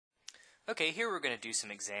Okay, here we're going to do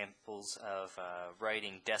some examples of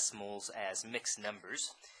writing decimals as mixed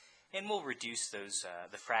numbers, and we'll reduce those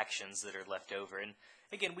the fractions that are left over. And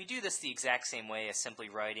again, we do this the exact same way as simply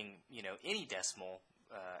writing, any decimal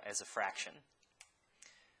as a fraction.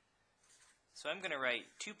 So I'm going to write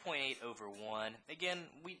 2.8 over 1. Again,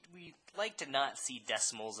 we like to not see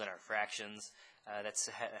decimals in our fractions. That's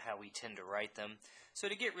how we tend to write them. So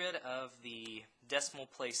to get rid of the decimal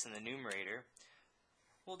place in the numerator,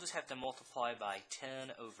 we'll just have to multiply by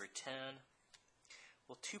 10 over 10.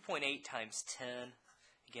 Well, 2.8 times 10,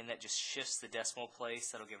 again, that just shifts the decimal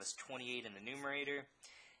place. That'll give us 28 in the numerator.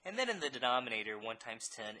 And then in the denominator, 1 times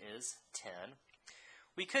 10 is 10.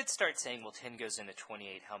 We could start saying, well, 10 goes into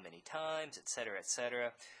 28 how many times, etc.,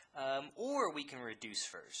 etc. Or we can reduce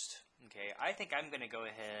first. Okay, I think I'm going to go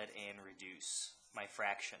ahead and reduce my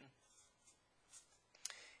fraction,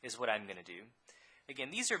 is what I'm going to do. Again,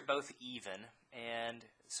 these are both even, and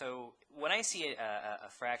so when I see a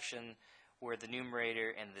fraction where the numerator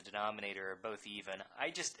and the denominator are both even, I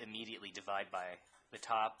just immediately divide by the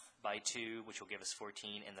top by 2, which will give us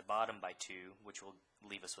 14, and the bottom by 2, which will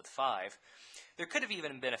leave us with 5. There could have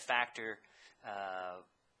even been a factor,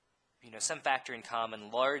 some factor in common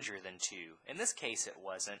larger than 2. In this case, it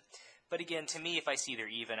wasn't. But again, to me, if I see they're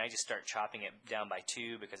even, I just start chopping it down by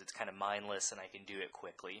 2 because it's kind of mindless and I can do it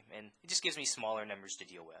quickly. And it just gives me smaller numbers to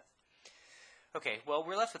deal with. Okay, well,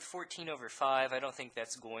 we're left with 14 over 5. I don't think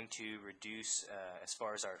that's going to reduce as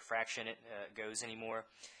far as our fraction goes anymore.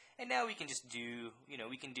 And now we can just do,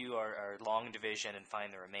 we can do our long division and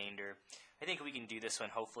find the remainder. I think we can do this one,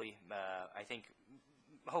 hopefully.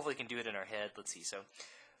 Hopefully can do it in our head. Let's see. So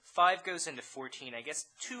 5 goes into 14, I guess,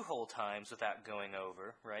 2 whole times without going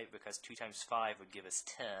over, right? Because 2 times 5 would give us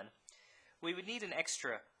 10. We would need an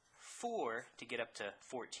extra 4 to get up to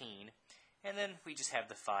 14, and then we just have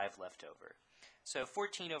the 5 left over. So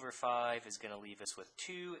 14 over 5 is going to leave us with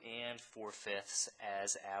 2 4/5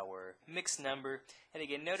 as our mixed number. And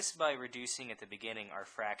again, notice by reducing at the beginning, our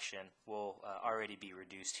fraction will already be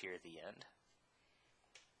reduced here at the end.